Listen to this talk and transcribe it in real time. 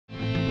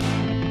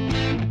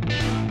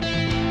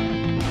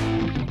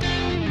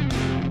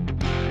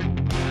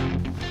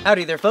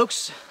Howdy there,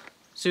 folks.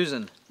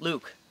 Susan,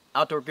 Luke,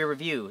 Outdoor Gear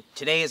Review.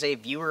 Today is a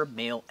viewer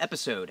mail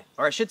episode,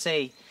 or I should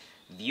say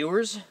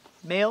viewers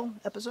mail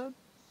episode?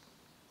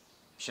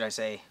 Should I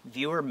say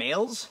viewer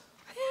mails?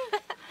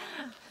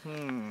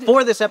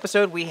 For this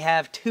episode, we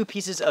have 2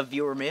 pieces of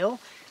viewer mail.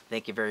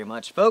 Thank you very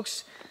much,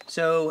 folks.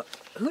 So,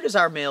 who does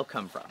our mail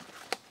come from?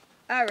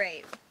 All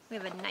right, we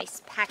have a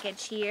nice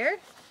package here.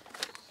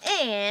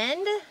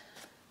 And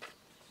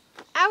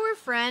our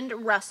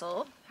friend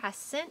Russell has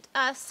sent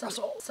us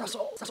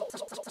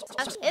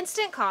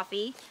instant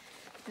coffee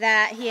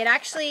that he had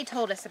actually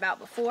told us about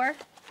before.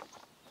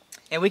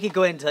 And we can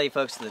go ahead and tell you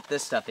folks that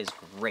this stuff is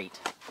great.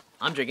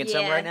 I'm drinking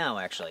some Yeah. right now,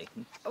 actually.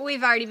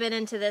 We've already been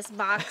into this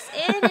box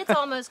and it's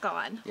almost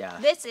gone. Yeah.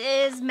 This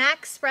is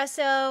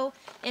Maxpresso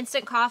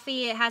instant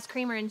coffee. It has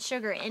creamer and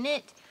sugar in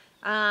it.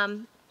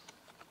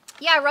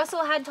 Yeah,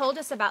 Russell had told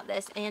us about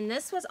this, and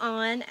this was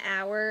on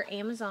our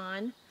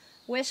Amazon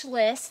wish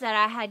list that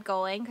I had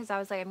going because I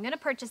was like, I'm going to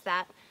purchase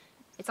that.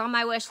 It's on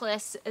my wish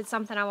list. It's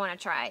something I want to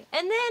try.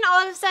 And then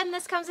all of a sudden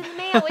this comes in the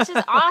mail, which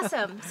is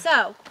awesome.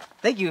 So,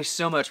 Thank you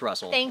so much,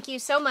 Russell. thank you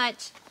so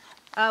much.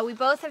 We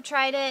both have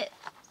tried it.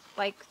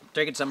 Like,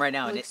 Drinking some right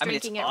now, and Luke's it's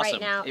drinking it awesome.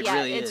 right now. It Yeah,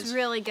 really it's is.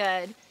 really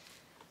good.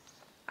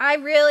 I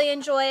really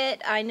enjoy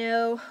it. I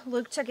know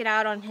Luke took it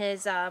out on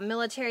his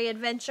military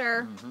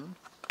adventure.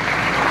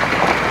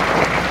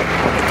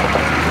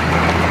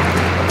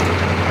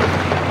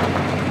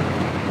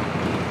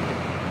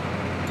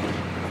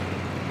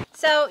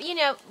 So, you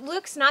know,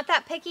 Luke's not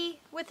that picky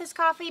with his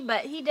coffee,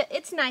 but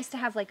it's nice to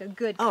have like a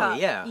good cup, Oh,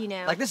 yeah. you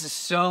know. Like, this is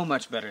so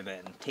much better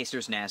than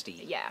Taster's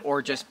Nasty. Yeah.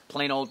 Or just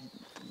plain old,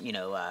 you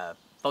know,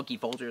 Funky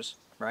Folgers,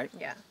 right?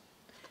 Yeah.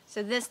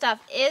 So this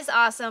stuff is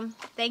awesome.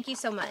 Thank you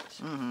so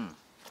much.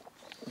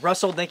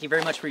 Russell, thank you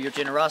very much for your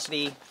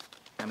generosity.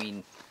 I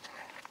mean,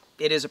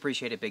 it is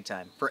appreciated big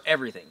time. For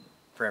everything.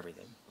 For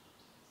everything.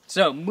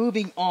 So,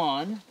 moving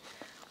on,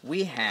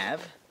 we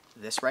have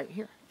this right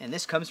here. And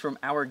this comes from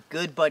our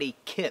good buddy,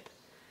 Kip.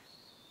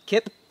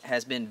 Kip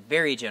has been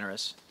very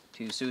generous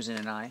to Susan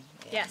and I.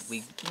 And Yes.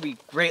 We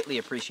greatly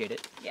appreciate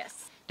it.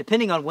 Yes.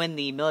 Depending on when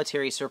the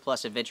military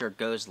surplus adventure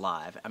goes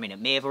live, I mean, it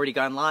may have already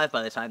gone live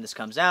by the time this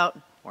comes out,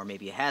 or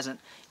maybe it hasn't.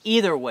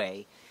 Either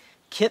way,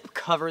 Kip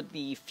covered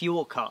the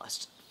fuel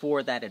cost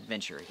for that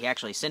adventure. He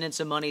actually sent in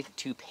some money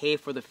to pay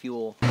for the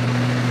fuel.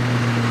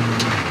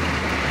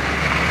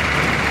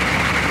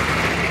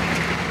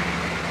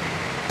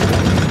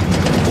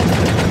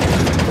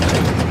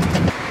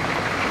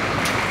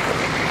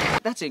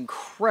 That's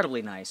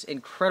incredibly nice,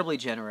 incredibly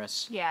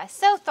generous. Yeah,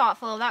 so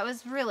thoughtful. That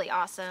was really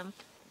awesome.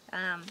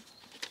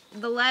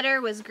 The letter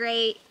was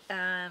great.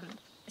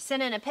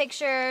 Sent in a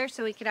picture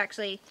so we could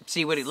actually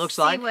See what he looks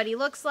see like? what he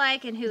looks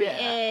like and who Yeah.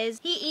 he is.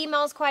 He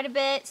emails quite a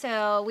bit,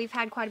 so we've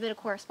had quite a bit of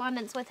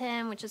correspondence with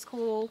him, which is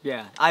cool.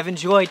 Yeah, I've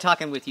enjoyed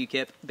talking with you,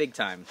 Kip, big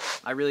time.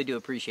 I really do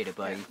appreciate it,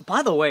 buddy.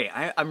 By the way,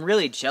 I'm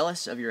really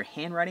jealous of your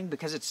handwriting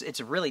because it's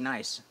really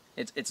nice.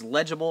 It's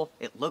legible,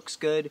 it looks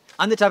good.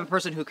 I'm the type of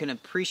person who can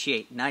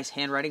appreciate nice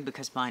handwriting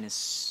because mine is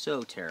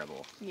so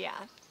terrible. Yeah.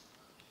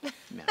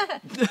 No.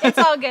 It's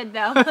all good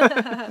though.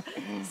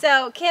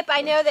 So, Kip,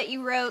 I know that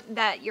you wrote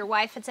that your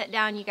wife had sat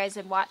down, you guys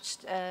had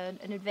watched an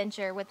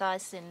adventure with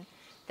us, and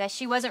that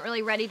she wasn't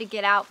really ready to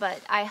get out,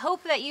 but I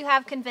hope that you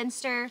have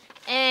convinced her.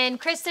 And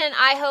Kristen,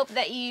 I hope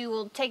that you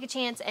will take a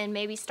chance and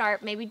maybe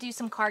do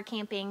some car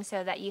camping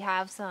so that you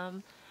have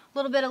some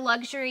little bit of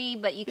luxury,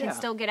 but you can Yeah.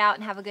 still get out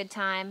and have a good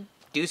time.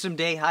 Do some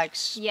day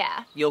hikes.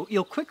 Yeah.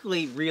 You'll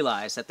quickly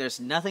realize that there's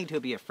nothing to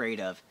be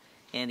afraid of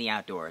in the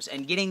outdoors.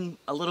 And getting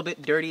a little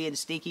bit dirty and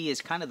sneaky is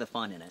kind of the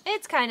fun in it.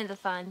 It's kind of the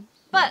fun.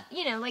 But,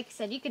 you know, like I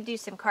said, you could do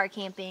some car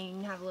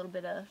camping, have a little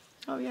bit of...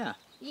 Oh, yeah.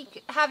 You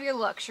could have your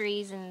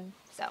luxuries, and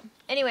so...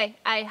 Anyway,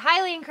 I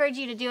highly encourage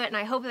you to do it, and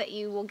I hope that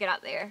you will get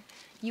out there,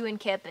 you and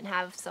Kip, and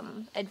have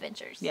some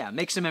adventures. Yeah,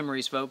 make some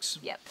memories, folks.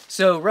 Yep.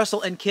 So,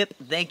 Russell and Kip,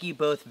 thank you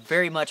both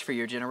very much for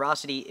your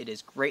generosity. It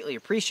is greatly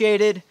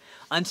appreciated.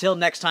 Until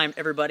next time,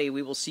 everybody,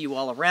 we will see you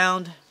all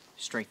around.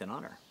 Strength and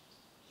honor.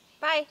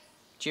 Bye.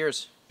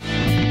 Cheers.